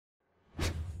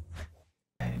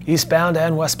Eastbound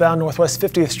and westbound Northwest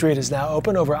 50th Street is now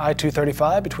open over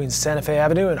I-235 between Santa Fe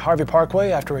Avenue and Harvey Parkway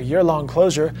after a year-long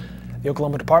closure. The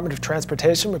Oklahoma Department of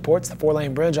Transportation reports the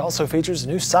four-lane bridge also features a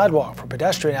new sidewalk for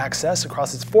pedestrian access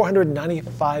across its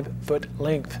 495-foot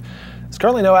length. There's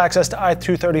currently no access to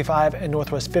I-235 and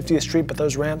Northwest 50th Street, but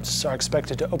those ramps are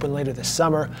expected to open later this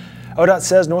summer. ODOT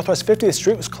says Northwest 50th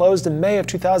Street was closed in May of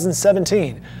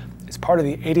 2017. It's part of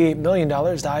the $88 million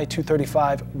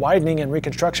I-235 widening and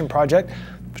reconstruction project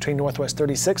between Northwest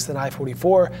 36th and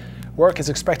I-44. Work is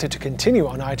expected to continue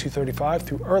on I-235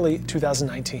 through early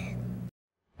 2019.